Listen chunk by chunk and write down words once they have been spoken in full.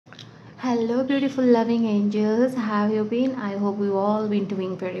Hello, beautiful loving angels. How have you been? I hope you all been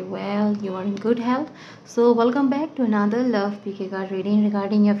doing very well. You are in good health. So, welcome back to another love PK card reading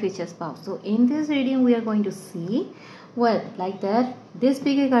regarding your future spouse. So, in this reading, we are going to see this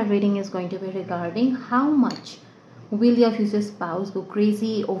PK card reading is going to be regarding how much will your future spouse go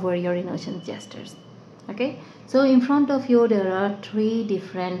crazy over your innocent gestures. Okay, so in front of you, there are three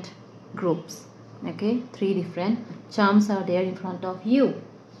different groups. Okay, three different charms are there in front of you.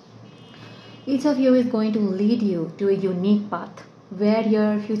 Each of you is going to lead you to a unique path where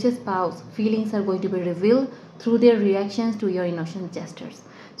your future spouse feelings are going to be revealed through their reactions to your innocent gestures.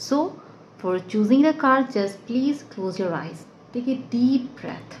 So, for choosing the card, just please close your eyes. Take a deep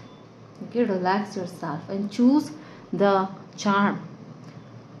breath. Okay, relax yourself and choose the charm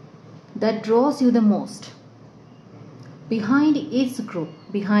that draws you the most. Behind each group,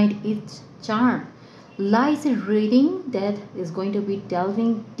 behind each charm, lies a reading that is going to be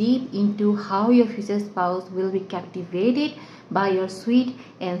delving deep into how your future spouse will be captivated by your sweet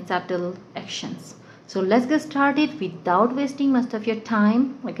and subtle actions. So let's get started without wasting much of your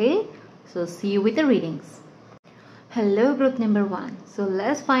time. Okay, so see you with the readings. Hello, group number 1. So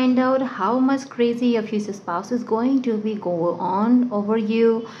let's find out how much crazy your future spouse is going to be go on over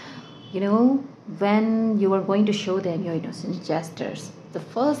you, when you are going to show them your innocent gestures. The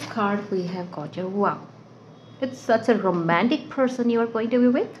first card we have got your wow. It's such a romantic person you are going to be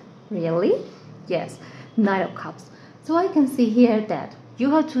with. Really? Yes, Knight of Cups. So I can see here that you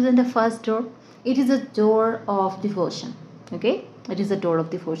have chosen the first door. It is a door of devotion. Okay? It is a door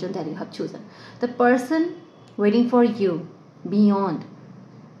of devotion that you have chosen. The person waiting for you beyond.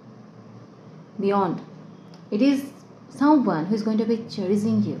 It is someone who is going to be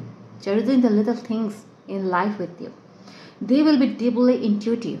cherishing you, cherishing the little things in life with you. They will be deeply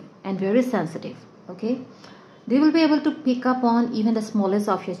intuitive and very sensitive. Okay? They will be able to pick up on even the smallest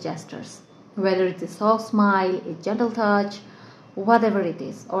of your gestures, whether it's a soft smile, a gentle touch, whatever it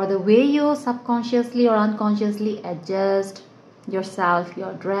is, or the way you subconsciously or unconsciously adjust yourself,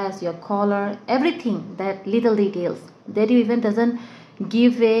 your dress, your collar, everything, that little details that you even doesn't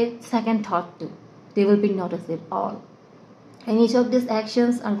give a second thought to. They will be noticed it all. And each of these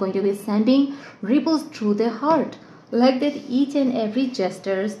actions are going to be sending ripples through their heart. Like that, each and every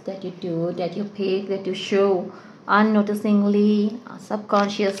gestures that you do, that you pick, that you show unnoticingly,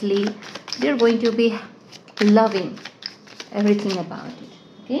 subconsciously, they're going to be loving everything about it.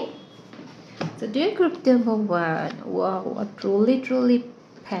 Okay? So dear group number 1, wow, a truly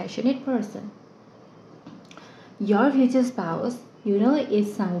passionate person. Your future spouse,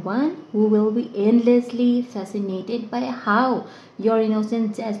 is someone who will be endlessly fascinated by how your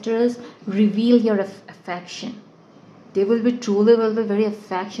innocent gestures reveal your affection. They will be very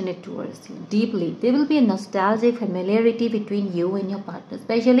affectionate towards you, deeply. There will be a nostalgic familiarity between you and your partner.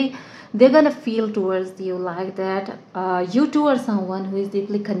 Especially, they're going to feel towards you like that. You two are someone who is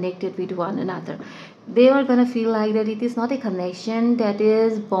deeply connected with one another. They are going to feel like that it is not a connection that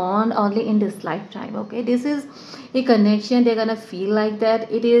is born only in this lifetime. Okay, this is a connection. They're going to feel like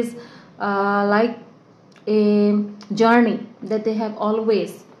that. It is like a journey that they have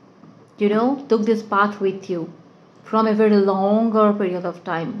always, took this path with you from a very longer period of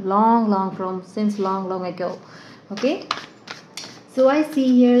time, since long ago. Okay, so I see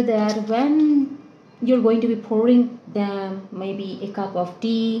here that when you're going to be pouring them maybe a cup of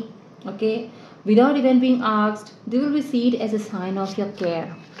tea, okay, without even being asked, they will be see it as a sign of your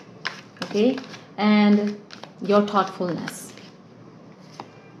care, okay, and your thoughtfulness.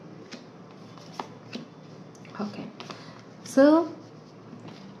 Okay, so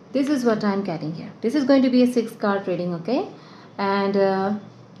this is what I'm getting here. This is going to be a 6-card reading, okay? And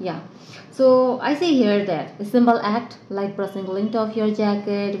yeah. So I see here that a simple act like brushing the lint off your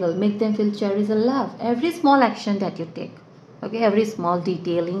jacket will make them feel cherished and loved. Every small action that you take, okay? Every small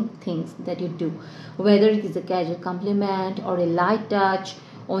detailing things that you do, whether it is a casual compliment or a light touch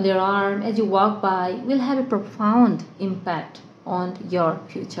on their arm as you walk by, will have a profound impact on your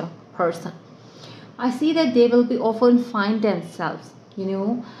future person. I see that they will be often find themselves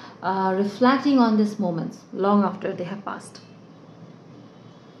reflecting on these moments long after they have passed.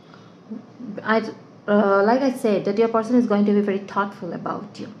 Like I said, that your person is going to be very thoughtful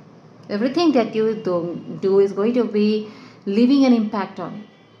about you. Everything that you do is going to be leaving an impact on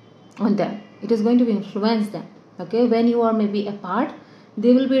them. It is going to influence them. Okay, when you are maybe apart,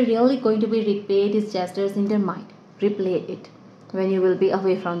 they will be really going to be replay these gestures in their mind. Replay it when you will be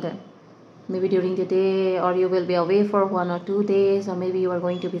away from them. Maybe during the day, or you will be away for 1 or 2 days, or maybe you are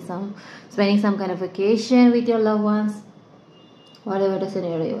going to be spending some kind of vacation with your loved ones, whatever the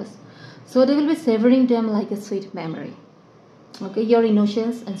scenario is. So they will be savoring them like a sweet memory. Okay, your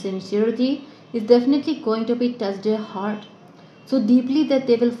innocence and sincerity is definitely going to be touch their heart so deeply that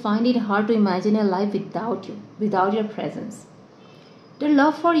they will find it hard to imagine a life without you, without your presence. Their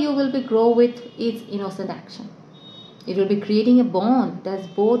love for you will be grow with its innocent action. It will be creating a bond that's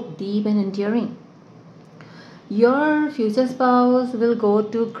both deep and enduring. Your future spouse will go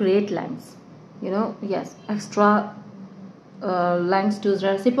to great lengths, yes, extra lengths to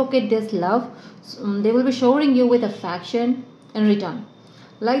reciprocate this love. They will be showering you with affection in return.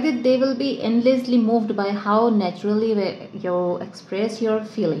 Like that, they will be endlessly moved by how naturally you express your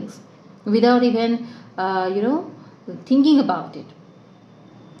feelings without even, thinking about it.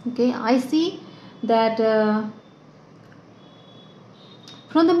 Okay, I see that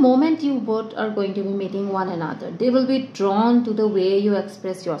from the moment you both are going to be meeting one another, they will be drawn to the way you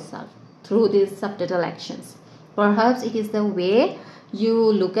express yourself through these subtle actions. Perhaps it is the way you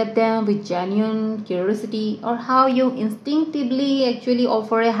look at them with genuine curiosity, or how you instinctively actually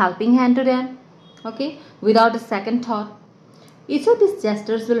offer a helping hand to them, okay, without a second thought. Each of these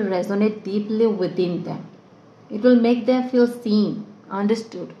gestures will resonate deeply within them. It will make them feel seen,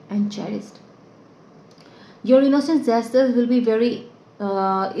 understood, and cherished. Your innocent gestures will be very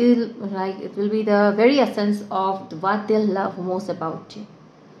like it will be the very essence of what they love most about you.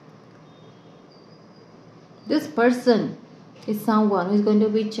 This person is someone who is going to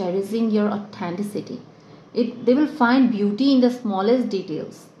be cherishing your authenticity. They will find beauty in the smallest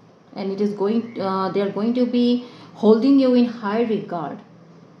details, and they are going to be holding you in high regard.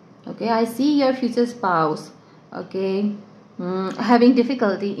 Okay, I see your future spouse, okay, having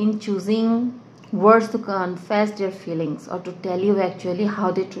difficulty in choosing words to confess their feelings or to tell you actually how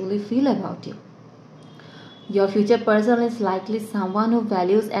they truly feel about you. Your future person is likely someone who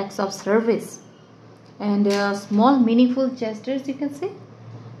values acts of service and small meaningful gestures, you can say.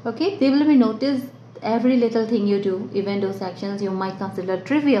 Okay, they will be noticed every little thing you do, even those actions you might consider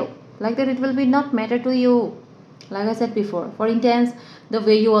trivial, like that it will be not matter to you. Like I said before, for instance, the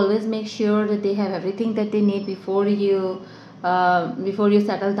way you always make sure that they have everything that they need before you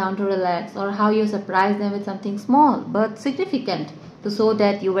settle down to relax, or how you surprise them with something small but significant to show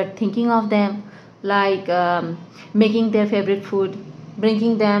that you were thinking of them, like making their favorite food,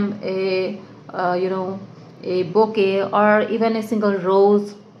 bringing them a bouquet or even a single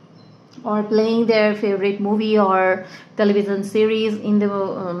rose, or playing their favorite movie or television series in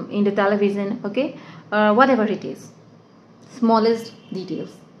the television. Okay, whatever it is, smallest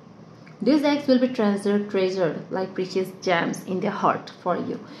details. These acts will be treasured like precious gems in their heart for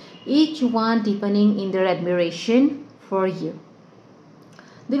you, each one deepening in their admiration for you.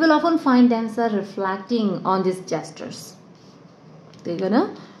 They will often find themselves reflecting on these gestures. They're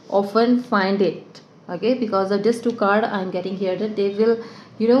gonna often find it, okay, because of this two card I'm getting here, that they will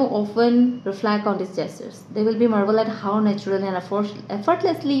often reflect on these gestures. They will be marvel at how naturally and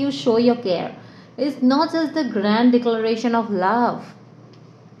effortlessly you show your care. It's not just the grand declaration of love.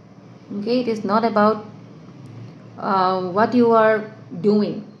 Okay, it is not about what you are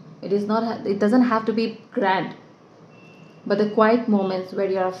doing. It doesn't have to be grand, but the quiet moments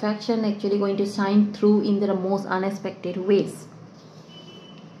where your affection actually going to shine through in the most unexpected ways.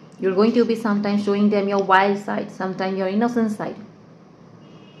 You're going to be sometimes showing them your wild side, sometimes your innocent side.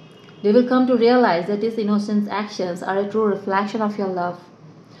 They will come to realize that these innocent actions are a true reflection of your love,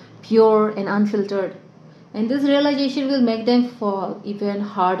 pure and unfiltered. And this realization will make them fall even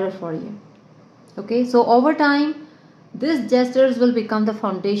harder for you. Okay, so over time, these gestures will become the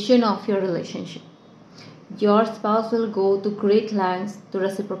foundation of your relationship. Your spouse will go to great lengths to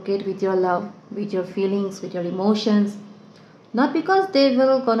reciprocate with your love, with your feelings, with your emotions. Not because they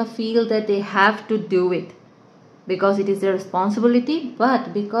will gonna feel that they have to do it, because it is their responsibility,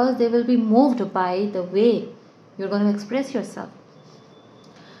 but because they will be moved by the way you're going to express yourself.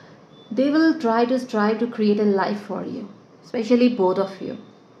 They will try to strive to create a life for you, especially both of you,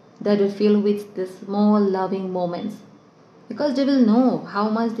 that will fill with the small loving moments, because they will know how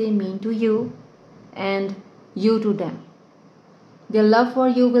much they mean to you and you to them. Their love for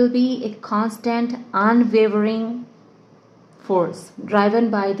you will be a constant, unwavering force, driven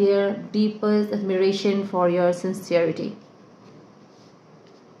by their deepest admiration for your sincerity.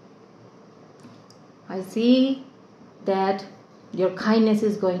 I see that your kindness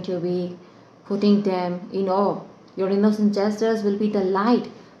is going to be putting them in awe. Your innocent gestures will be the light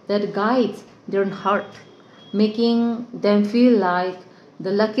that guides their heart, making them feel like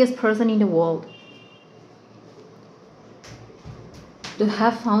the luckiest person in the world to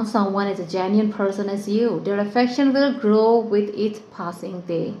have found someone as a genuine person as you. Their affection will grow with each passing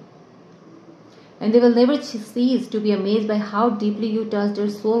day, and they will never cease to be amazed by how deeply you touch their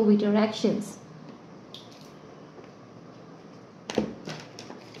soul with your actions.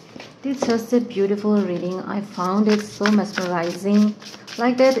 It's just a beautiful reading. I found it so mesmerizing.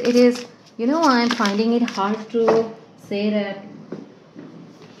 Like that, it is, I'm finding it hard to say that.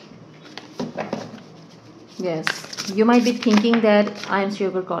 Yes, you might be thinking that I am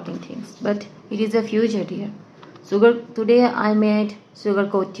sugarcoating things, but it is a future, dear. Today I made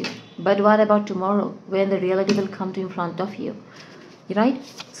sugarcoat you, but what about tomorrow when the reality will come to in front of you, right?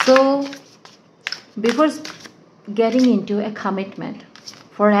 So before getting into a commitment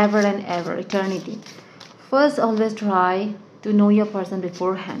forever and ever, eternity, first always try to know your person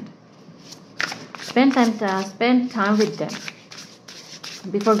beforehand. Spend time with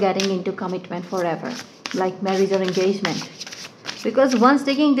them before getting into commitment forever, like marriage or engagement. Because once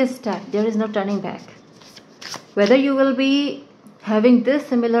taking this step, there is no turning back. Whether you will be having this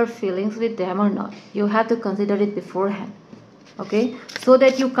similar feelings with them or not, you have to consider it beforehand. Okay, so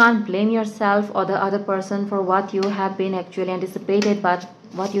that you can't blame yourself or the other person for what you have been actually anticipated but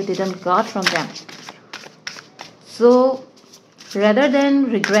what you didn't got from them. So rather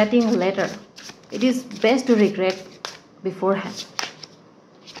than regretting later, it is best to regret beforehand.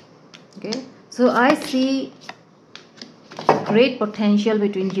 Okay, so I see great potential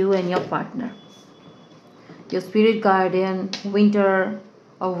between you and your partner. Your spirit guardian, winter,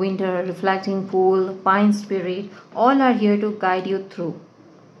 reflecting pool, pine spirit, all are here to guide you through.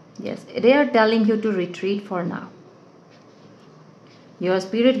 Yes, they are telling you to retreat for now. Your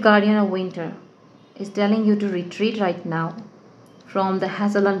spirit guardian of winter is telling you to retreat right now from the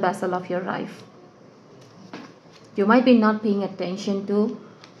hassle and bustle of your life. You might be not paying attention to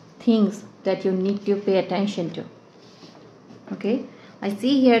things that you need to pay attention to. Okay, I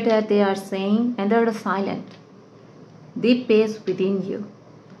see here that they are saying enter the silent, deep pace within you.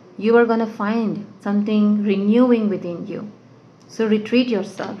 You are going to find something renewing within you. So retreat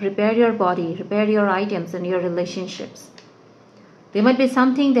yourself, repair your body, repair your items and your relationships. There might be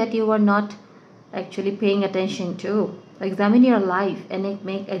something that you are not actually paying attention to. Examine your life and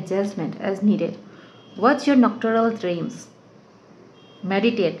make adjustment as needed. What's your nocturnal dreams?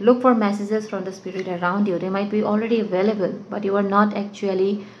 Meditate. Look for messages from the spirit around you. They might be already available, but you are not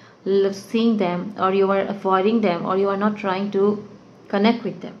actually seeing them, or you are avoiding them, or you are not trying to connect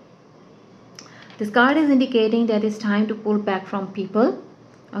with them. This card is indicating that it's time to pull back from people,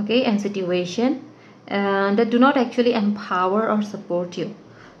 okay, and situation that do not actually empower or support you.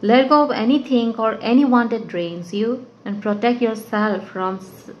 Let go of anything or anyone that drains you and protect yourself from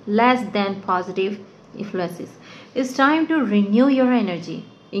less than positive influences. It's time to renew your energy,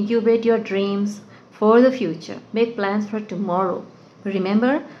 incubate your dreams for the future, make plans for tomorrow.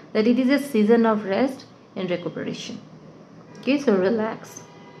 Remember that it is a season of rest and recuperation. Okay, so relax.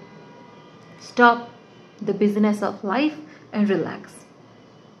 Stop the business of life and relax.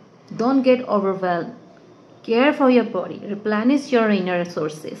 Don't get overwhelmed. Care for your body. Replenish your inner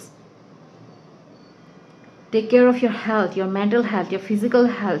resources. Take care of your health, your mental health, your physical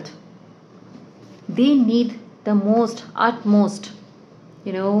health. They need the utmost,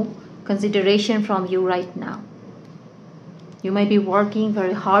 consideration from you right now. You might be working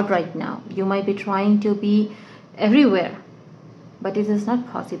very hard right now. You might be trying to be everywhere. But it is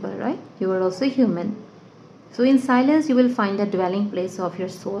not possible, right? You are also human. So in silence, you will find the dwelling place of your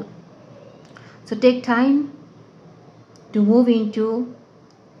soul. So take time to move in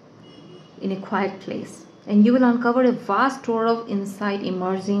a quiet place. And you will uncover a vast store of insight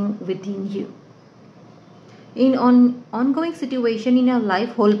emerging within you. In ongoing situation in your life,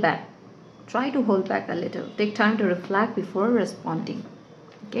 hold back. Try to hold back a little. Take time to reflect before responding.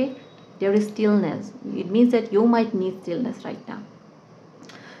 Okay? There is stillness. It means that you might need stillness right now.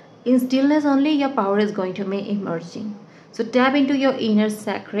 In stillness only your power is going to be emerging. So tap into your inner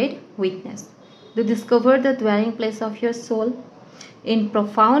sacred witness to discover the dwelling place of your soul. In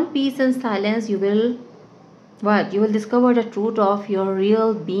profound peace and silence, you will discover the truth of your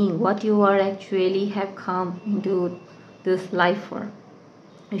real being, what you are actually have come into this life for.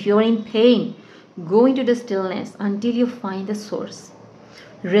 If you are in pain, go into the stillness until you find the source.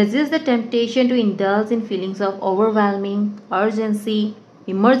 Resist the temptation to indulge in feelings of overwhelming, urgency,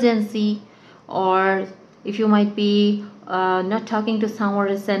 emergency, or if you might be not talking to someone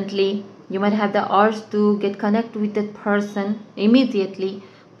recently, you might have the urge to get connected with that person immediately,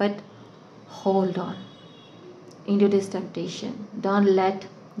 but hold on into this temptation. Don't let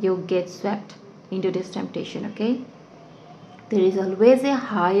you get swept into this temptation, okay? There is always a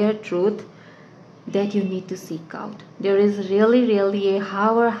higher truth that you need to seek out. There is really a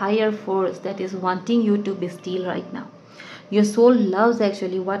higher force that is wanting you to be still right now. Your soul loves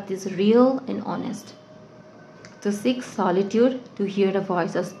actually what is real and honest. So seek solitude to hear the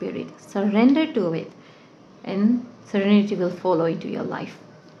voice of spirit. Surrender to it, and serenity will follow into your life.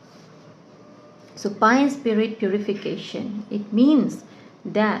 So by spirit purification, it means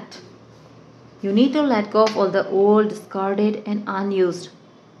that you need to let go of all the old, discarded and unused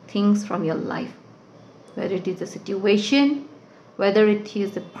things from your life. Whether it is a situation, whether it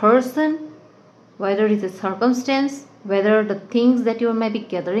is a person, whether it is a circumstance, whether the things that you may be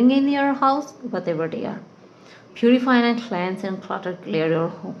gathering in your house, whatever they are. Purify and cleanse and clutter clear your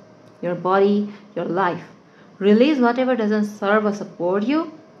home, your body, your life. Release whatever doesn't serve or support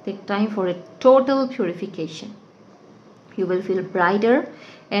you. Take time for a total purification. You will feel brighter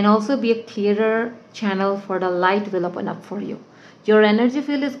and also be a clearer channel for the light will open up for you. Your energy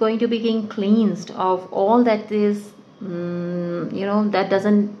field is going to be getting cleansed of all that is, that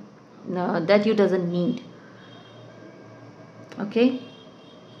you doesn't need. Okay?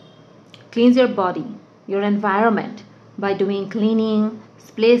 Cleanse your body, your environment by doing cleaning,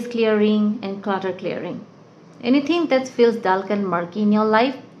 space clearing and clutter clearing. Anything that feels dull and murky in your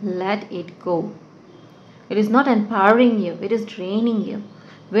life, let it go. It is not empowering you, it is draining you.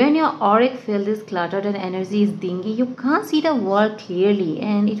 When your auric field is cluttered and energy is dingy, you can't see the world clearly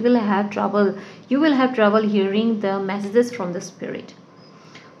and you will have trouble hearing the messages from the spirit.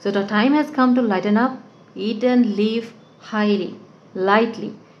 So the time has come to lighten up, eat and live highly,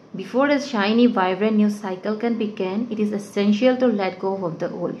 lightly. Before a shiny, vibrant new cycle can begin, it is essential to let go of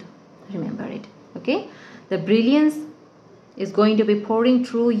the old. Remember it, okay? The brilliance is going to be pouring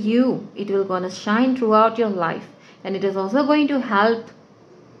through you. It will going to shine throughout your life. And it is also going to help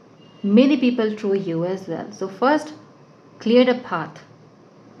many people through you as well. So first, clear the path.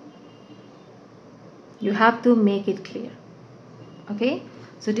 You have to make it clear. Okay?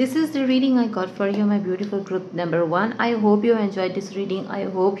 So this is the reading I got for you, my beautiful group number 1. I hope you enjoyed this reading. I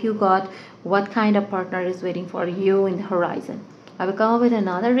hope you got what kind of partner is waiting for you in the horizon. I will come up with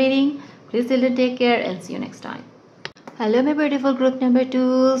another reading. Please till take care and see you next time. Hello my beautiful group number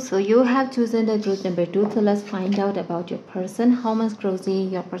 2. So you have chosen the group number 2. So let's find out about your person. How much crazy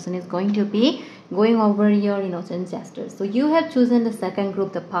your person is going to be going over your innocent gestures. So you have chosen the second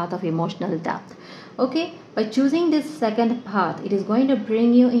group, the path of emotional depth. Okay, by choosing this second path, it is going to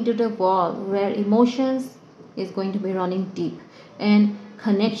bring you into the wall where emotions is going to be running deep and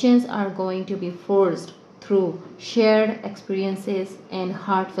connections are going to be forced through shared experiences and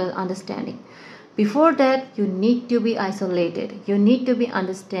heartfelt understanding. Before that, you need to be isolated. You need to be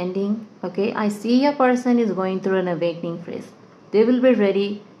understanding. Okay, I see a person is going through an awakening phase. They will be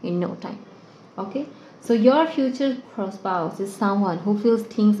ready in no time. Okay, so your future spouse is someone who feels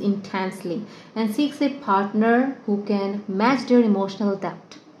things intensely and seeks a partner who can match their emotional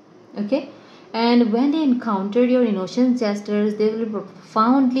depth. Okay, and when they encounter your innocent gestures, they will be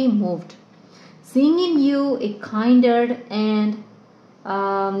profoundly moved, seeing in you a kinder and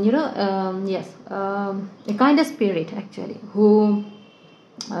a kind of spirit actually who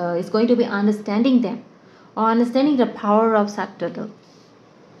is going to be understanding them or understanding the power of subtle.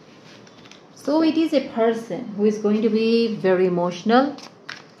 So it is a person who is going to be very emotional,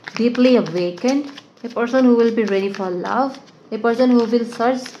 deeply awakened, a person who will be ready for love, a person who will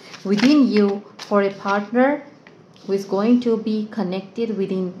search within you for a partner who is going to be connected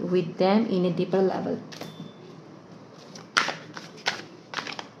with them in a deeper level.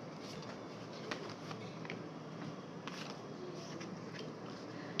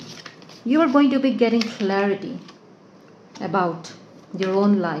 You are going to be getting clarity about your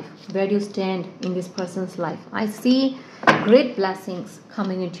own life, where you stand in this person's life. I see great blessings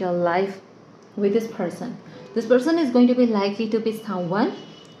coming into your life with this person. This person is going to be likely to be someone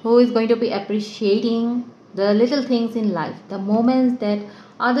who is going to be appreciating the little things in life, the moments that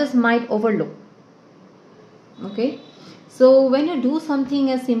others might overlook. Okay, so when you do something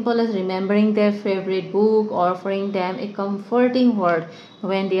as simple as remembering their favorite book, offering them a comforting word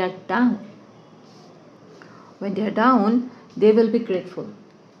when they are down, they will be grateful.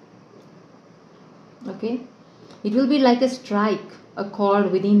 Okay, it will be like a strike, a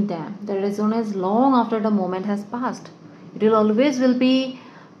chord within them that resonates long after the moment has passed. It will always be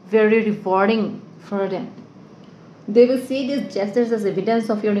very rewarding for them. They will see these gestures as evidence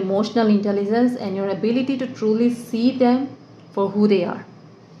of your emotional intelligence and your ability to truly see them for who they are.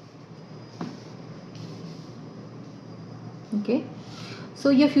 Okay, so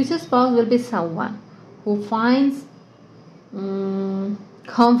your future spouse will be someone who finds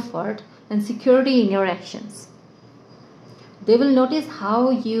comfort and security in your actions. They will notice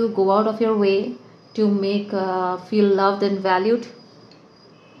how you go out of your way to make feel loved and valued,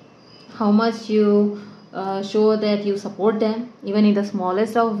 how much you show that you support them even in the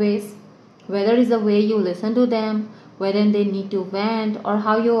smallest of ways, whether it's the way you listen to them, whether they need to vent, or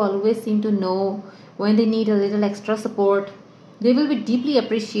how you always seem to know when they need a little extra support. They will be deeply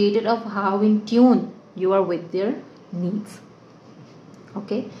appreciated of how in tune you are with their needs.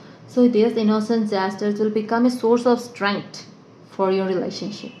 Okay, so these innocent gestures will become a source of strength for your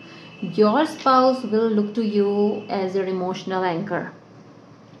relationship. Your spouse will look to you as your emotional anchor.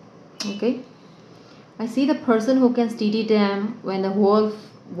 Okay, I see the person who can steady them when the whole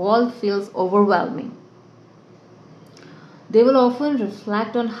world feels overwhelming. They will often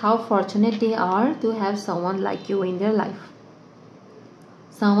reflect on how fortunate they are to have someone like you in their life.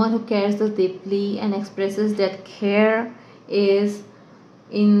 Someone who cares so deeply and expresses that care is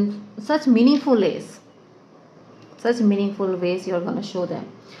in such meaningful ways. Such meaningful ways you're going to show them.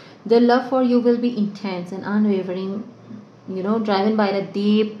 Their love for you will be intense and unwavering, driven by the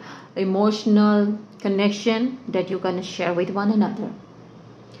deep emotional connection that you're going to share with one another.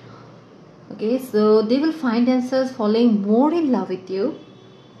 Okay, so they will find themselves falling more in love with you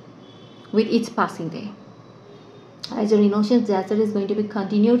with each passing day. As your innocent gesture is going to be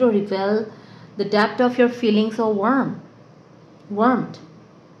continue to reveal the depth of your feelings of warmth.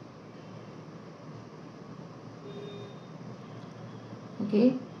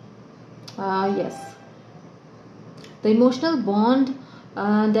 Okay, yes, the emotional bond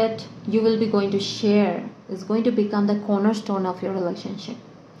that you will be going to share is going to become the cornerstone of your relationship.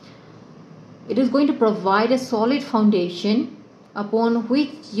 It is going to provide a solid foundation upon which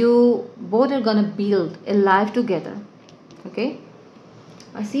you both are going to build a life together. Okay,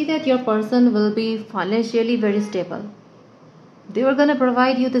 I see that your person will be financially very stable. They are going to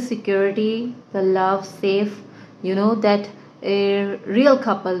provide you the security, the love, safe, that a real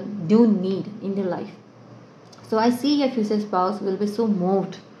couple do need in their life. So I see your future spouse will be so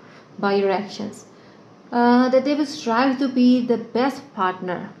moved by your actions that they will strive to be the best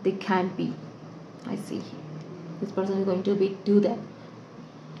partner they can be. I see this person is going to do that.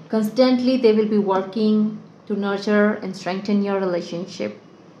 Constantly they will be working to nurture and strengthen your relationship.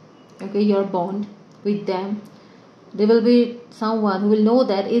 Okay, your bond with them. They will be someone who will know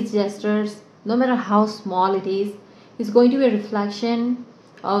that each gestures, no matter how small it is going to be a reflection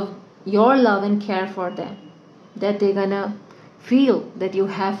of your love and care for them, that they're gonna feel that you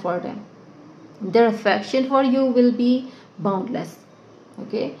have for them. Their affection for you will be boundless.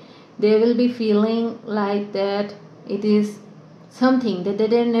 Okay, they will be feeling like that it is something that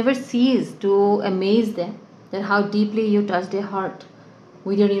they never cease to amaze them, that how deeply you touch their heart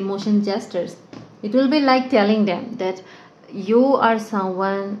with your emotion gestures. It will be like telling them that you are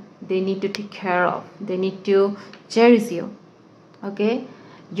someone they need to take care of, they need to cherish you. Okay,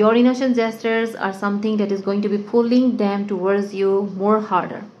 your innocent gestures are something that is going to be pulling them towards you more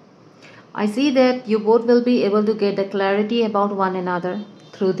harder. I see that you both will be able to get the clarity about one another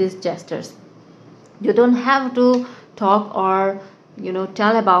through these gestures. You don't have to talk or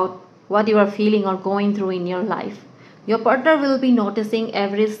tell about what you are feeling or going through in your life. Your partner will be noticing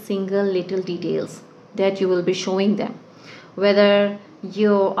every single little details that you will be showing them. Whether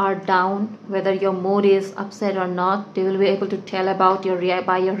you are down, whether your mood is upset or not, they will be able to tell about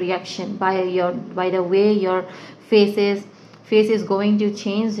by your reaction, by the way your face is going to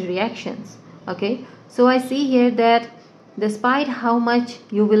change reactions. Okay, so I see here that despite how much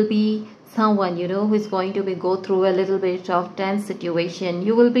you will be someone who is going to be go through a little bit of tense situation,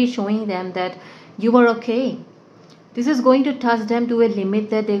 you will be showing them that you are okay. This is going to touch them to a limit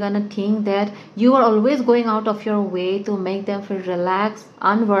that they're gonna think that you are always going out of your way to make them feel relaxed,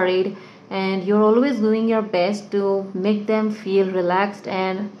 unworried, and you're always doing your best to make them feel relaxed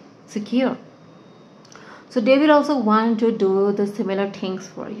and secure. So they will also want to do the similar things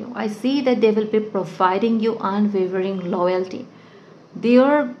for you. I see that they will be providing you unwavering loyalty.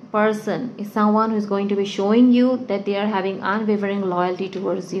 Their person is someone who is going to be showing you that they are having unwavering loyalty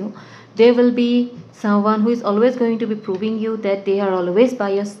towards you. They will be someone who is always going to be proving you that they are always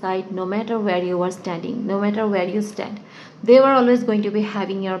by your side, no matter where you are standing, no matter where you stand. They are always going to be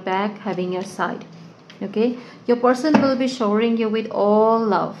having your back, having your side. Okay, your person will be showering you with all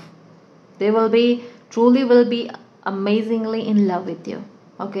love. They will be amazingly in love with you.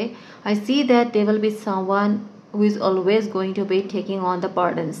 Okay, I see that they will be someone who is always going to be taking on the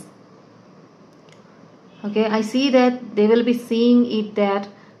burdens. Okay, I see that they will be seeing it that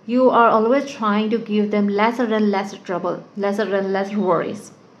you are always trying to give them lesser and lesser trouble, lesser and lesser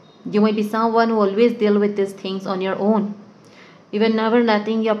worries. You might be someone who always deal with these things on your own, even never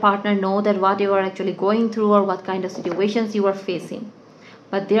letting your partner know that what you are actually going through or what kind of situations you are facing.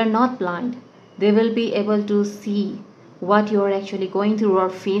 But they are not blind. They will be able to see what you are actually going through or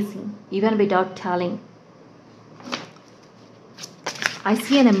facing, even without telling. I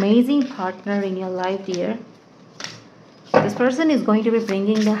see an amazing partner in your life, dear. This person is going to be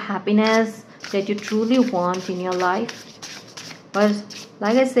bringing the happiness that you truly want in your life. But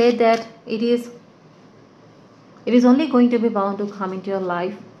like I said, that it is only going to be bound to come into your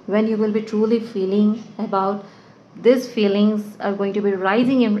life when you will be truly feeling about these feelings are going to be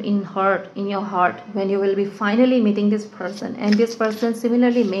rising in your heart, when you will be finally meeting this person and this person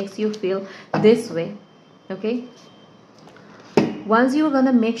similarly makes you feel this way. Okay, once you're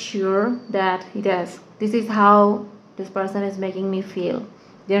gonna make sure that yes, this is how this person is making me feel,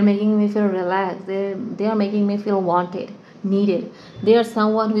 they're making me feel relaxed, they are making me feel wanted, needed, they are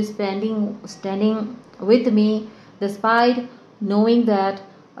someone who is standing with me despite knowing that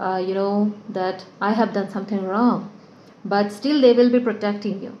that I have done something wrong, but still they will be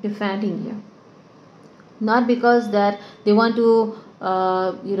protecting you, defending you, not because that they want to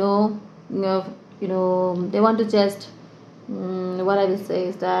they want to just what I will say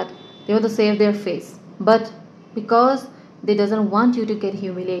is that they want to save their face, but because they doesn't want you to get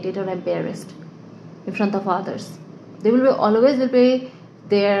humiliated or embarrassed in front of others. They will be always will be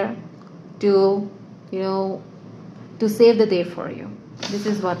there to to save the day for you. This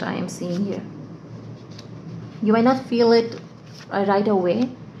is what I am seeing here. You might not feel it right away.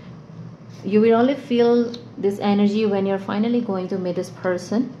 You will only feel this energy when you're finally going to meet this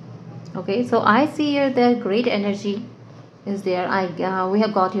person. Okay, so I see here that great energy is there. We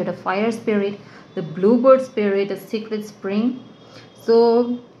have got here the fire spirit, the bluebird spirit, the secret spring.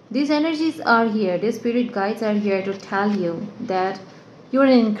 So these energies are here, these spirit guides are here to tell you that you're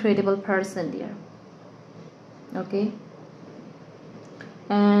an incredible person there. Okay,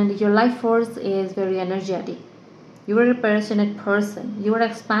 and your life force is very energetic. You are a passionate person, you are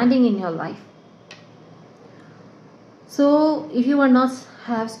expanding in your life. So if you are not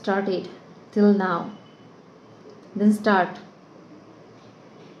have started till now, then start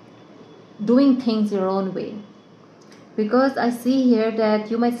doing things your own way, because I see here that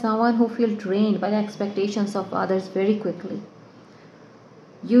you might be someone who feel drained by the expectations of others very quickly.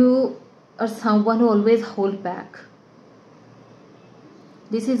 You are someone who always hold back.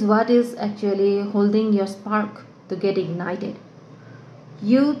 This is what is actually holding your spark to get ignited.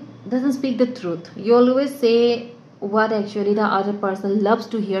 You doesn't speak the truth. You always say what actually the other person loves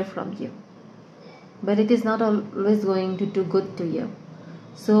to hear from you, but it is not always going to do good to you.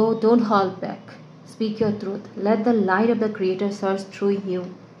 So don't hold back. Speak your truth. Let the light of the Creator surge through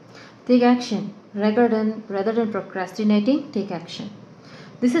you. Take action. Rather than procrastinating, take action.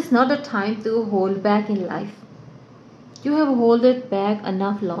 This is not the time to hold back in life. You have held it back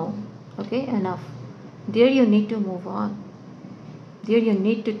enough long. Okay, enough. There you need to move on. There you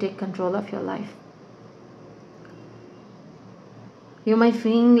need to take control of your life. You might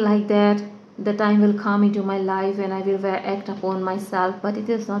feel like that the time will come into my life and I will act upon myself, but it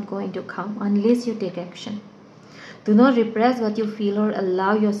is not going to come unless you take action. Do not repress what you feel or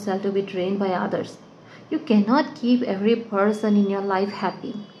allow yourself to be drained by others. You cannot keep every person in your life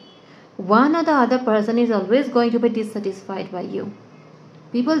happy. One or the other person is always going to be dissatisfied by you.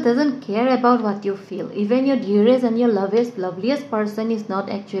 People doesn't care about what you feel. Even your dearest and your loveliest person is not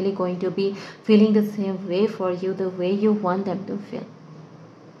actually going to be feeling the same way for you, the way you want them to feel,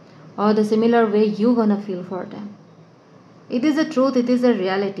 or the similar way you're gonna feel for them. It is a truth, it is a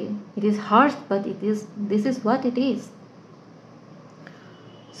reality. It is harsh, but this is what it is.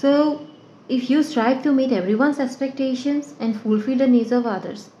 So if you strive to meet everyone's expectations and fulfill the needs of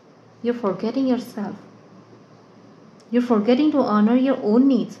others, you're forgetting yourself. You're forgetting to honor your own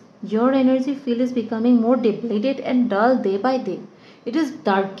needs. Your energy field is becoming more depleted and dull day by day. It is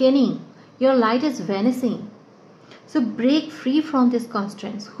darkening. Your light is vanishing. So break free from these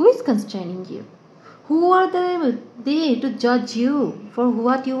constraints. Who is constraining you? Who are they to judge you for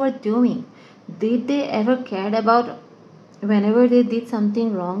what you are doing? Did they ever care about whenever they did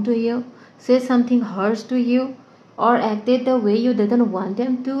something wrong to you, said something harsh to you, or acted the way you didn't want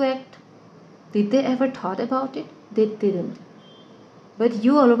them to act? Did they ever thought about it? They didn't. But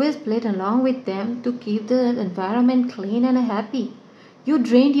you always played along with them to keep the environment clean and happy. You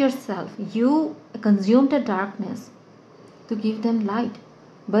drained yourself. You consumed the darkness to give them light.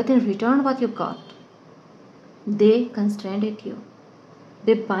 But in return, what you got? They constrained you.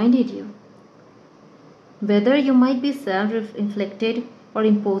 They binded you. Whether you might be self-inflicted or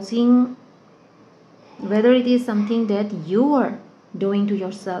imposing, whether it is something that you are doing to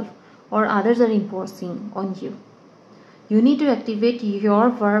yourself or others are imposing on you, you need to activate your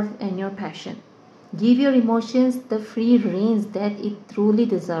verve and your passion. Give your emotions the free reins that it truly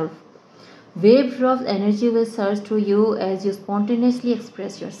deserves. Waves of energy will surge through you as you spontaneously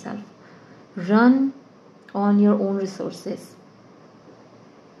express yourself. Run on your own resources.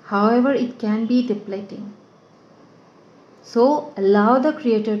 However, it can be depleting. So allow the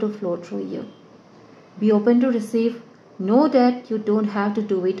Creator to flow through you. Be open to receive Know that you don't have to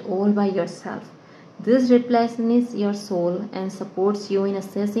do it all by yourself. This replenishes your soul and supports you in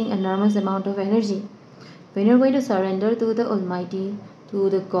accessing enormous amount of energy. When you're going to surrender to the Almighty, to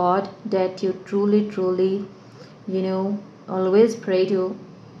the God that you truly, always pray to,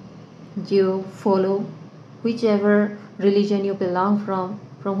 you follow, whichever religion you belong from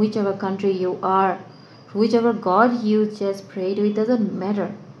whichever country you are, whichever God you just pray to, it doesn't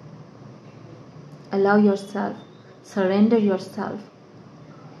matter. Allow yourself, surrender yourself.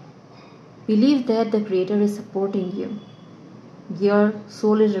 Believe that the Creator is supporting you. Your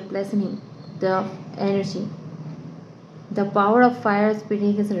soul is replenishing the energy. The power of fire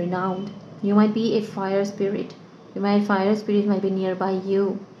spirit is renowned. You might be a fire spirit. Fire spirit might be nearby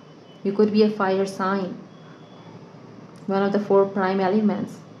you. You could be a fire sign, one of the 4 prime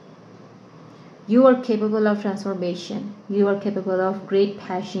elements. You are capable of transformation. You are capable of great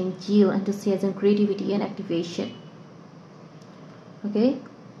passion, zeal, enthusiasm, creativity, and activation. Okay?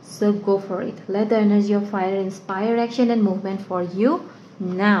 So go for it. Let the energy of fire inspire action and movement for you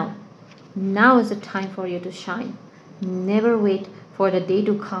now. Now is the time for you to shine. Never wait for the day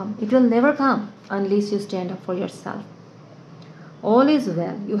to come. It will never come unless you stand up for yourself. All is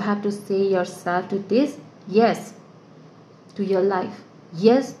well. You have to say yourself to this yes to your life.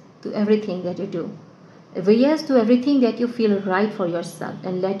 Yes to everything that you do. Yes to everything that you feel right for yourself,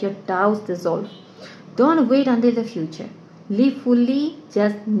 and let your doubts dissolve. Don't wait until the future. Live fully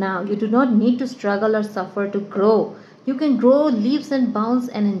just now. You do not need to struggle or suffer to grow. You can grow leaps and bounds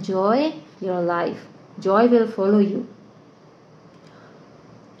and enjoy your life. Joy will follow you.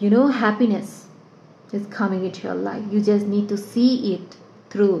 Happiness is coming into your life. You just need to see it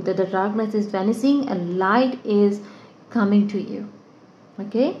through, that the darkness is vanishing and light is coming to you.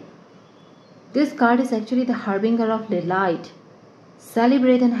 Okay? This card is actually the harbinger of delight.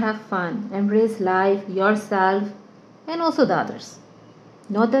 Celebrate and have fun. Embrace life, yourself, and also the others.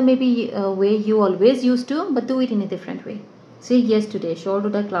 Not the maybe way you always used to, but do it in a different way. Say yes today, show to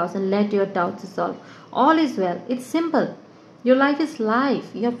the clouds, and let your doubts dissolve. All is well. It's simple. Your life is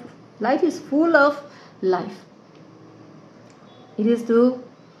life. Your life is full of life. It is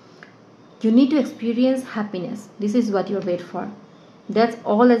you need to experience happiness. This is what you're made for. That's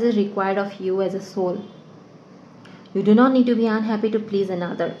all that is required of you as a soul. You do not need to be unhappy to please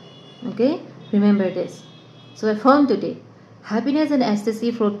another. Okay? Remember this. So affirm today. Happiness and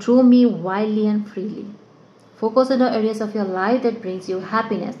ecstasy flow through me wildly and freely. Focus on the areas of your life that brings you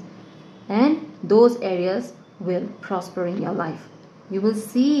happiness, and those areas will prosper in your life. You will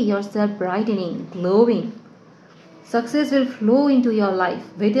see yourself brightening, glowing. Success will flow into your life.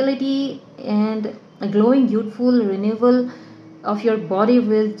 Vitality and a glowing, youthful renewal of your body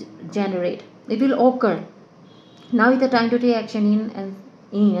will generate. It will occur. Now is the time to take action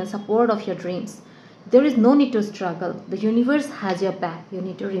in support of your dreams. There is no need to struggle. The universe has your back. You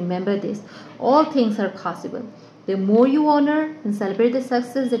need to remember this. All things are possible. The more you honor and celebrate the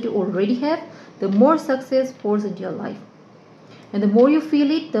success that you already have, the more success pours into your life. And the more you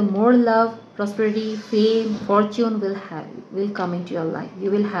feel it, the more love, prosperity, fame, fortune will come into your life. You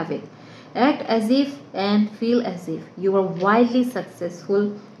will have it. Act as if and feel as if you are wildly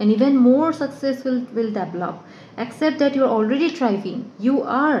successful, and even more success will develop. Accept that you are already thriving. You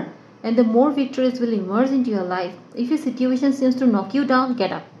are. And the more victories will emerge into your life. If your situation seems to knock you down,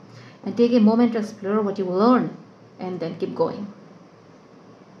 get up and take a moment to explore what you will learn, and then keep going.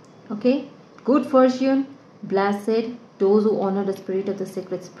 Okay? Good fortune, blessed those who honor the spirit of the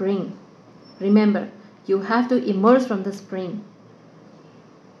sacred spring. Remember, you have to emerge from the spring.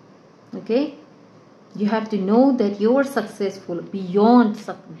 Okay? You have to know that you are successful beyond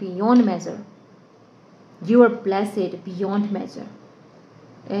measure. You are blessed beyond measure.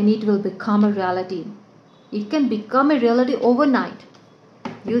 And it will become a reality. It can become a reality overnight.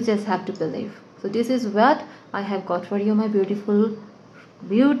 You just have to believe. So this is what I have got for you, my beautiful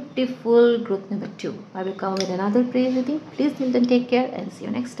group number 2. I will come with another prayer reading. Please till then take care and see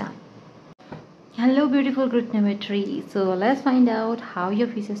you next time. Hello beautiful group number 3. So let's find out how your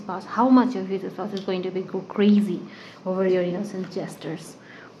future spouse, how much your future spouse is going to be go crazy over your innocent gestures.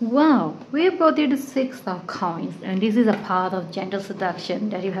 Wow, we brought you the 6 of coins, and this is a path of gentle seduction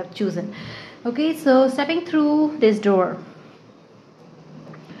that you have chosen. Okay, so stepping through this door,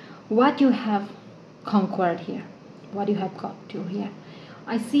 what you have conquered here, what you have got to here.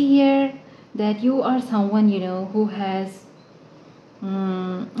 I see here that you are someone, who has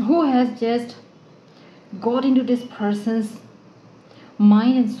just got into this person's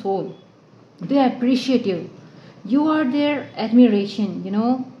mind and soul. They appreciate you. You are their admiration,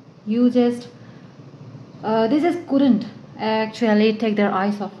 you just they just couldn't actually take their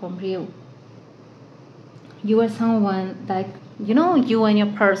eyes off from you. you are someone like, you and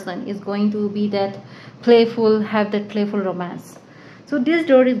your person is going to be that have that playful romance. So this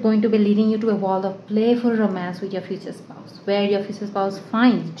door is going to be leading you to a world of playful romance with your future spouse, where your future spouse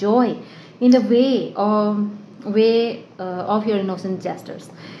finds joy in the way of your innocent gestures.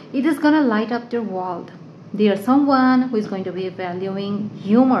 It is gonna light up their world. They are someone who is going to be valuing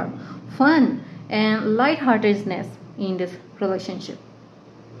humor, fun, and lightheartedness in this relationship.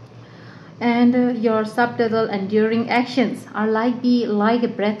 And your subtle, enduring actions are like a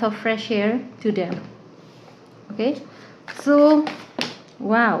breath of fresh air to them. Okay, so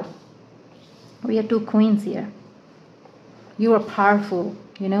wow, we are two queens here. You are powerful,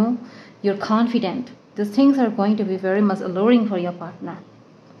 you're confident. These things are going to be very much alluring for your partner.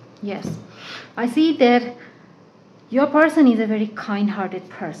 Yes, I see that your person is a very kind-hearted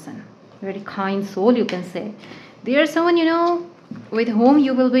person, very kind soul, you can say. They are someone, with whom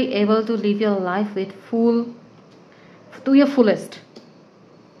you will be able to live your life to your fullest.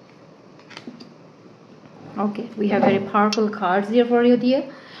 Okay, we have very powerful cards here for you, dear.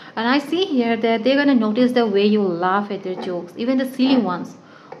 And I see here that they're going to notice the way you laugh at their jokes, even the silly ones,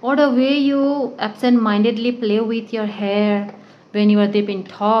 or the way you absent-mindedly play with your hair when you are deep in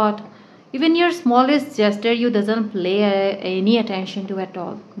thought. Even your smallest gesture you doesn't pay any attention to at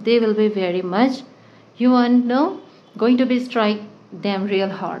all. They will be very much, going to be strike them real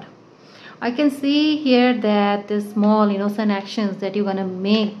hard. I can see here that the small innocent actions that you're gonna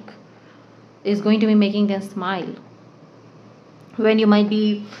make is going to be making them smile. When you might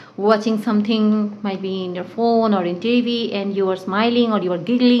be watching something, might be in your phone or in TV, and you are smiling or you are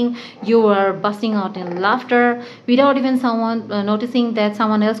giggling, you are busting out in laughter without even someone noticing that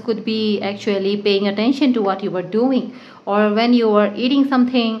someone else could be actually paying attention to what you were doing, or when you are eating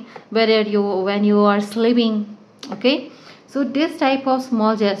something, when you are sleeping. Okay, so this type of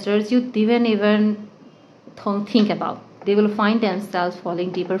small gestures you didn't even think about. They will find themselves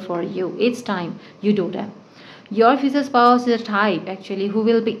falling deeper for you each time you do them. Your future spouse is a type actually who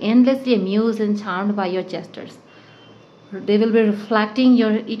will be endlessly amused and charmed by your gestures. It will be reflecting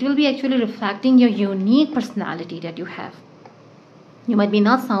your unique personality that you have. You might be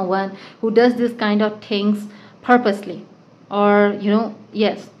not someone who does this kind of things purposely, or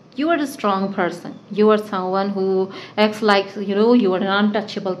yes, you are a strong person. You are someone who acts like you are an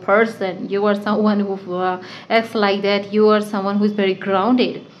untouchable person. You are someone who acts like that. You are someone who is very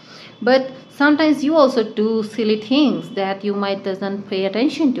grounded. But sometimes you also do silly things that you might doesn't pay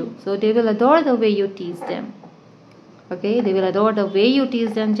attention to. So they will adore the way you tease them. Okay, they will adore the way you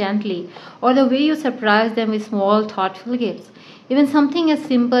tease them gently, or the way you surprise them with small thoughtful gifts. Even something as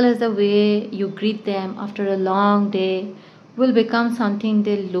simple as the way you greet them after a long day will become something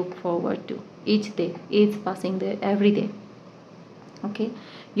they look forward to each day, each passing day, every day. Okay,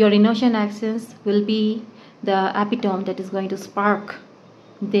 your innocent actions will be the epitome that is going to spark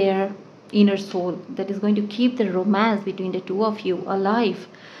their inner soul, that is going to keep the romance between the two of you alive.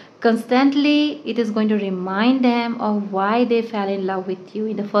 Constantly, it is going to remind them of why they fell in love with you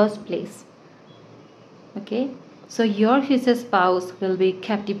in the first place. Okay, so your future spouse will be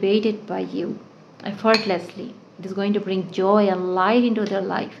captivated by you effortlessly. It is going to bring joy and light into their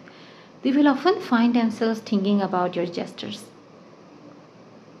life. They will often find themselves thinking about your gestures,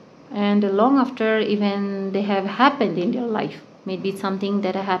 and long after even they have happened in their life. Maybe something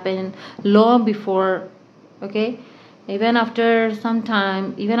that happened long before. Okay, even after some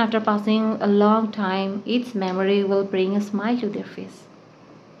time, even after passing a long time, each memory will bring a smile to their face.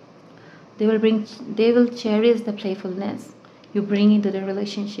 They will cherish the playfulness you bring into the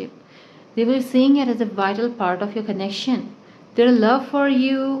relationship. They will seeing it as a vital part of your connection. Their love for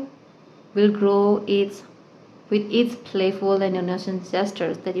you will grow with its playful and innocent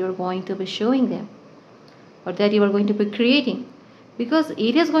gestures that you are going to be showing them, or that you are going to be creating, because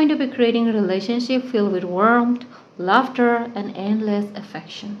it is going to be creating a relationship filled with warmth, laughter, and endless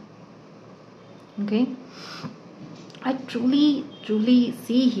affection. Okay, I truly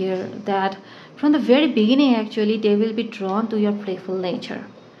see here that from the very beginning actually they will be drawn to your playful nature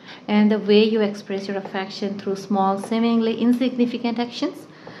and the way you express your affection through small, seemingly insignificant actions,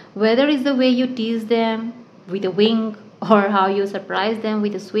 whether it's the way you tease them with a wink, or how you surprise them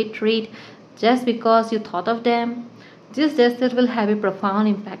with a sweet treat just because you thought of them. This gesture will have a profound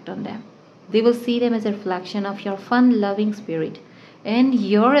impact on them. They will see them as a reflection of your fun-loving spirit and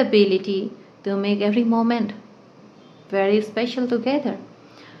your ability to make every moment very special together.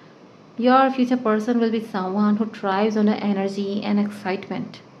 Your future person will be someone who thrives on the energy and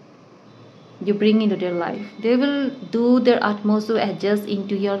excitement you bring into their life. They will do their utmost to adjust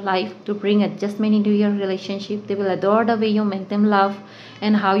into your life, to bring adjustment into your relationship. They will adore the way you make them laugh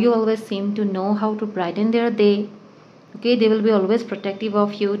and how you always seem to know how to brighten their day. Okay, they will be always protective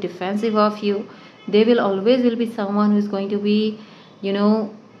of you, defensive of you. They will always will be someone who is going to be,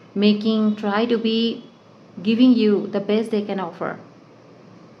 try to be giving you the best they can offer.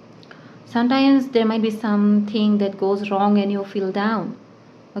 Sometimes there might be something that goes wrong and you feel down.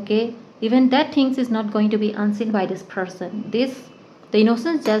 Okay, even that things is not going to be unseen by this person. The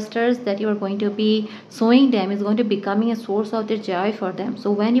innocent gestures that you are going to be showing them is going to be becoming a source of their joy for them.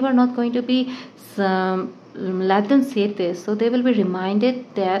 So when you are not going to be let them say this, so they will be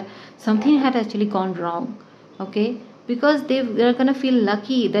reminded that something had actually gone wrong. Okay, because they're gonna feel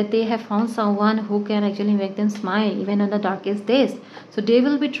lucky that they have found someone who can actually make them smile even on the darkest days. So they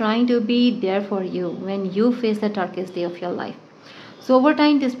will be trying to be there for you when you face the darkest day of your life. So over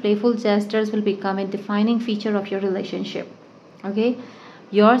time, these playful gestures will become a defining feature of your relationship. Okay,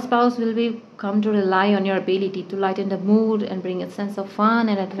 your spouse will come to rely on your ability to lighten the mood and bring a sense of fun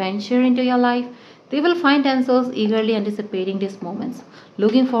and adventure into your life. They will find themselves eagerly anticipating these moments,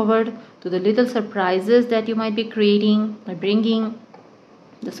 looking forward to the little surprises that you might be creating by bringing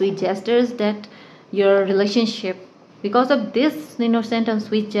the sweet gestures that your relationship, because of this innocent and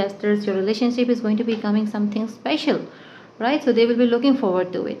sweet gestures, your relationship is going to be becoming something special, right? So they will be looking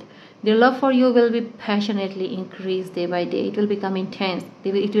forward to it. Their love for you will be passionately increased day by day. It will become intense.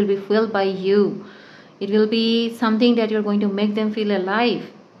 It will be filled by you. It will be something that you're going to make them feel alive.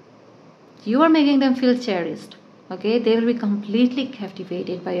 You are making them feel cherished. Okay, they will be completely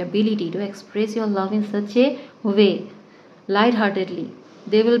captivated by your ability to express your love in such a way, lightheartedly.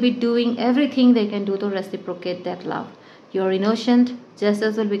 They will be doing everything they can do to reciprocate that love. Your innocent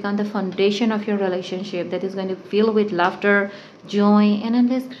gestures will become the foundation of your relationship that is going to fill with laughter, joy, and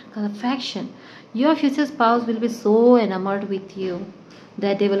endless affection. Your future spouse will be so enamored with you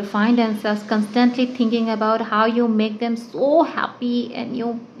that they will find themselves constantly thinking about how you make them so happy, and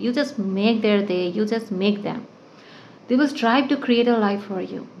you just make their day, you just make them. They will strive to create a life for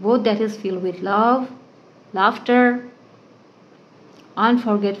you, both that is filled with love, laughter,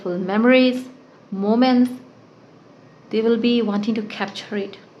 unforgettable memories, moments. They will be wanting to capture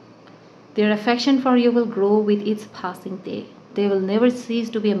it. Their affection for you will grow with each passing day. They will never cease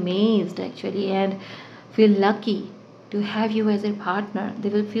to be amazed actually and feel lucky to have you as a partner. They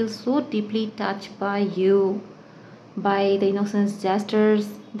will feel so deeply touched by you, by the innocent gestures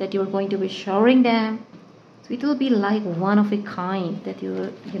that you are going to be showering them. So it will be like one of a kind that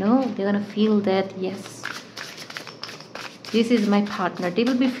they're gonna feel that yes, this is my partner. They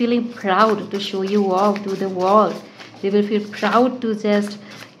will be feeling proud to show you off to the world. They will feel proud to just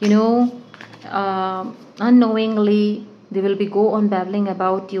unknowingly they will be go on babbling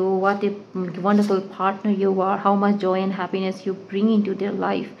about you, what a wonderful partner you are, how much joy and happiness you bring into their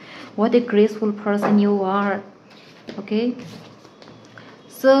life, what a graceful person you are. Okay,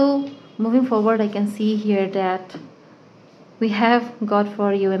 so moving forward, I can see here that we have got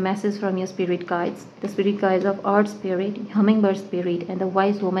for you a message from your spirit guides. The spirit guides of Earth Spirit, Hummingbird Spirit, and the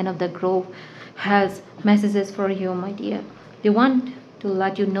Wise Woman of the Grove has messages for you, my dear. They want to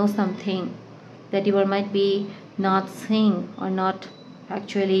let you know something that you might be not seeing or not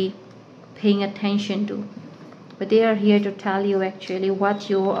actually paying attention to. But they are here to tell you actually what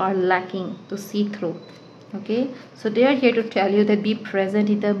you are lacking to see through. Okay, so they are here to tell you that be present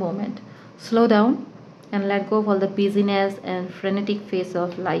in the moment. Slow down and let go of all the busyness and frenetic phase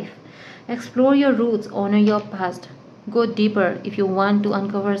of life. Explore your roots, honor your past. Go deeper if you want to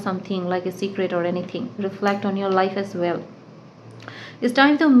uncover something like a secret or anything. Reflect on your life as well. It's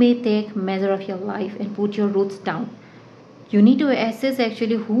time to take measure of your life and put your roots down. You need to assess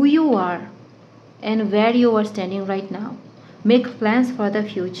actually who you are and where you are standing right now. Make plans for the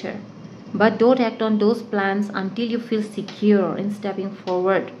future, but don't act on those plans until you feel secure in stepping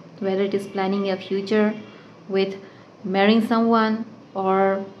forward, whether it is planning your future with marrying someone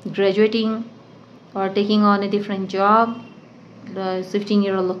or graduating or taking on a different job, shifting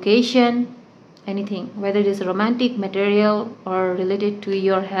your location, anything, whether it is romantic, material, or related to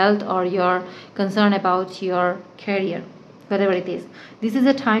your health or your concern about your career, whatever it is. This is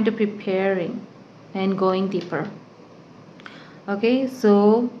a time to preparing and going deeper. Okay,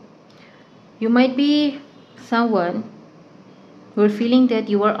 so you might be someone who are feeling that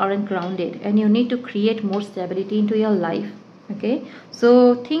you aren't grounded and you need to create more stability into your life. Okay,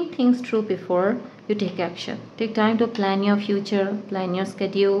 so think things through before you take action. Take time to plan your future, plan your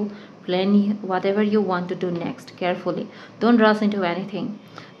schedule, Plan whatever you want to do next carefully. Don't rush into anything.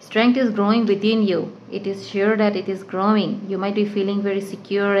 Strength is growing within you. It is sure that it is growing. You might be feeling very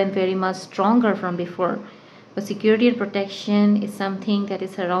secure and very much stronger from before. But security and protection is something that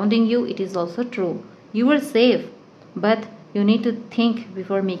is surrounding you. It is also true. You are safe, but you need to think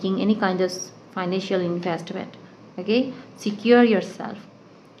before making any kind of financial investment. Okay? Secure yourself.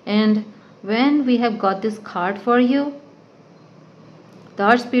 And when we have got this card for you,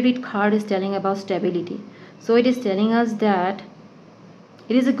 the Earth Spirit card is telling about stability. So it is telling us that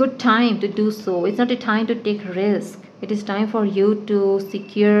it is a good time to do so. It's not a time to take risk. It is time for you to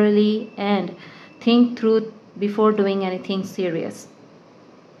securely and think through before doing anything serious.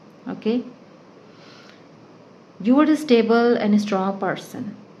 Okay? You are a stable and a strong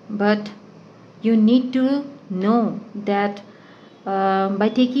person, but you need to know that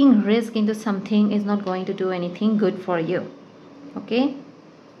by taking risk into something is not going to do anything good for you. Okay?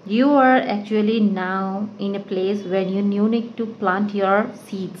 You are actually now in a place where you need to plant your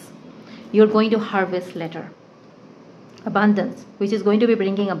seeds. You're going to harvest later. Abundance, which is going to be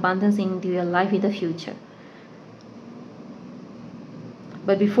bringing abundance into your life in the future.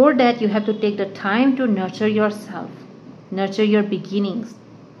 But before that, you have to take the time to nurture yourself, nurture your beginnings.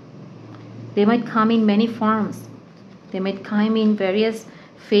 They might come in many forms. They might come in various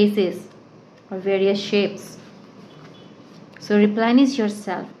phases or various shapes. So replenish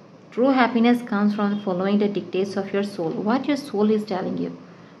yourself. True happiness comes from following the dictates of your soul. What your soul is telling you,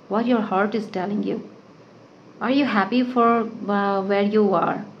 what your heart is telling you. Are you happy for where you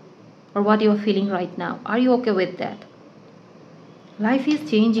are or what you are feeling right now? Are you okay with that? Life is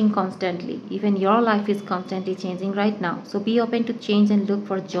changing constantly. Even your life is constantly changing right now. So be open to change and look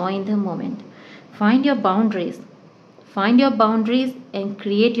for joy in the moment. Find your boundaries. Find your boundaries and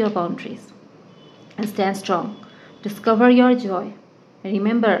create your boundaries. And stand strong. Discover your joy. And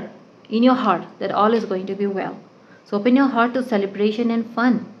remember in your heart that all is going to be well. So open your heart to celebration and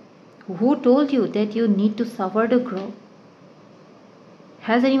fun. Who told you that you need to suffer to grow?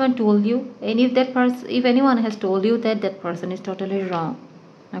 Has anyone told you? And if anyone has told you that, that person is totally wrong.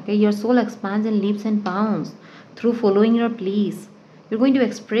 Okay, your soul expands and leaps and bounds through following your pleas. You're going to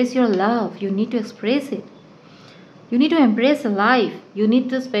express your love. You need to express it. You need to embrace life. You need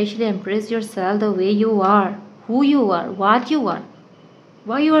to especially embrace yourself the way you are, who you are, what you are.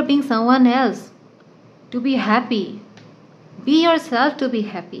 Why you are being someone else? To be happy. Be yourself to be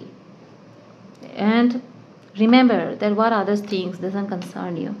happy. And remember that what others think doesn't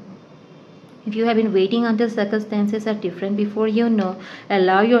concern you. If you have been waiting until circumstances are different before you know,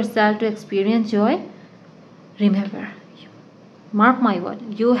 allow yourself to experience joy, remember, mark my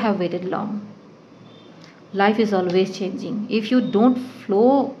word, you have waited long. Life is always changing. If you don't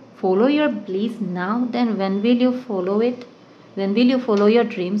follow your bliss now, then when will you follow it? When will you follow your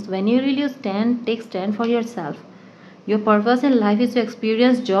dreams? When will you take stand for yourself? Your purpose in life is to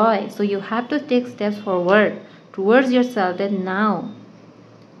experience joy. So you have to take steps forward towards yourself and now,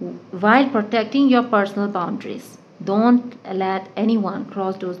 while protecting your personal boundaries. Don't let anyone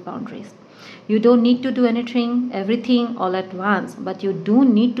cross those boundaries. You don't need to do everything all at once, but you do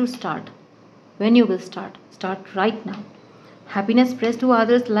need to start. When you will start right now. Happiness spreads to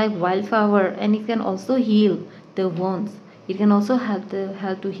others like wildfire, and it can also heal the wounds. It can also help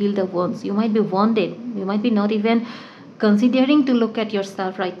to heal the wounds. You might be wounded. You might be not even considering to look at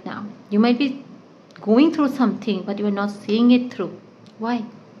yourself right now. You might be going through something, but you are not seeing it through. Why?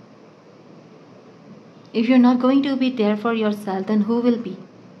 If you're not going to be there for yourself, then who will be?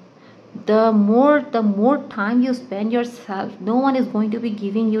 The more time you spend yourself, no one is going to be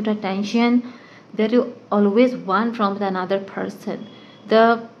giving you the attention that you always want from another person.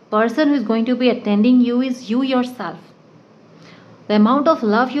 The person who is going to be attending you is you yourself. The amount of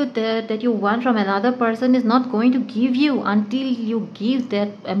love that you want from another person is not going to give you until you give that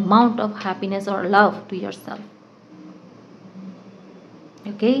amount of happiness or love to yourself.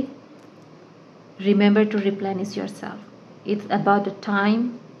 Okay? Remember to replenish yourself. It's about the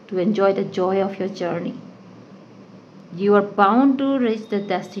time to enjoy the joy of your journey. You are bound to reach the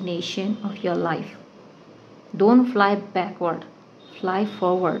destination of your life. Don't fly backward. Fly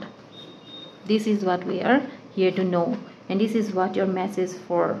forward. This is what we are here to know. And this is what your message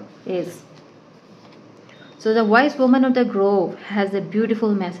is. So the wise woman of the grove has a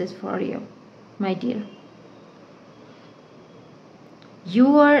beautiful message for you, my dear.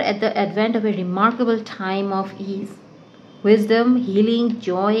 You are at the advent of a remarkable time of ease, wisdom, healing,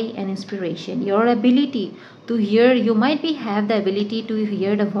 joy, and inspiration. Your ability to hear, you might have the ability to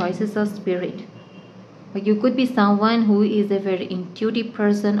hear the voices of spirit. But you could be someone who is a very intuitive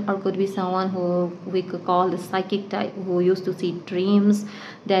person, or could be someone who we could call the psychic type, who used to see dreams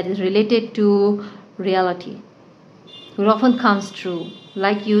that is related to reality. It often comes true,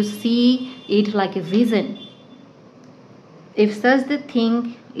 like you see it like a vision. If such the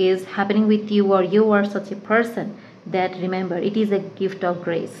thing is happening with you, or you are such a person, that remember, it is a gift of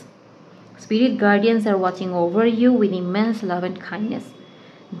grace. Spirit guardians are watching over you with immense love and kindness.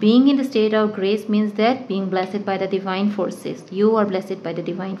 Being in the state of grace means that being blessed by the divine forces. You are blessed by the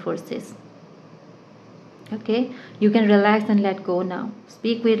divine forces. Okay, you can relax and let go now.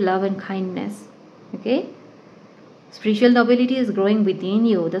 Speak with love and kindness. Okay, spiritual nobility is growing within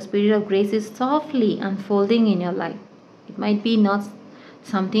you. The spirit of grace is softly unfolding in your life. It might be not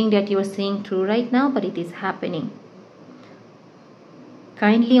something that you are seeing through right now, but it is happening.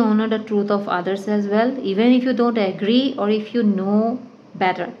 Kindly honor the truth of others as well, even if you don't agree or if you know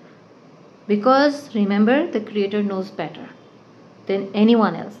better. Because remember, the Creator knows better than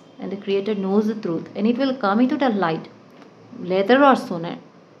anyone else, and the Creator knows the truth, and it will come into the light later or sooner.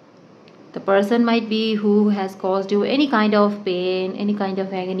 The person might be who has caused you any kind of pain, any kind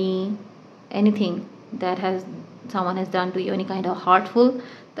of agony, anything that someone has done to you, any kind of hurtful,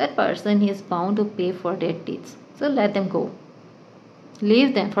 that person is bound to pay for their deeds. So let them go.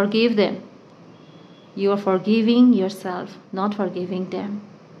 Leave them, forgive them. You are forgiving yourself, not forgiving them.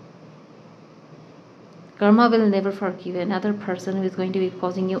 Karma will never forgive another person who is going to be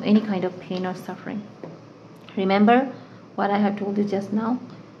causing you any kind of pain or suffering. Remember what I have told you just now.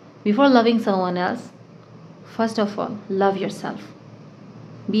 Before loving someone else, first of all, love yourself.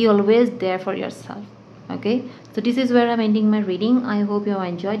 Be always there for yourself. Okay, so this is where I'm ending my reading. I hope you have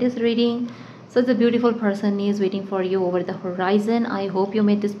enjoyed this reading. Such a beautiful person is waiting for you over the horizon. I hope you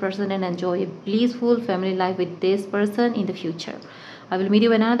meet this person and enjoy a blissful family life with this person in the future. I will meet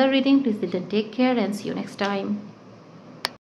you in another reading. Please till then, take care and see you next time.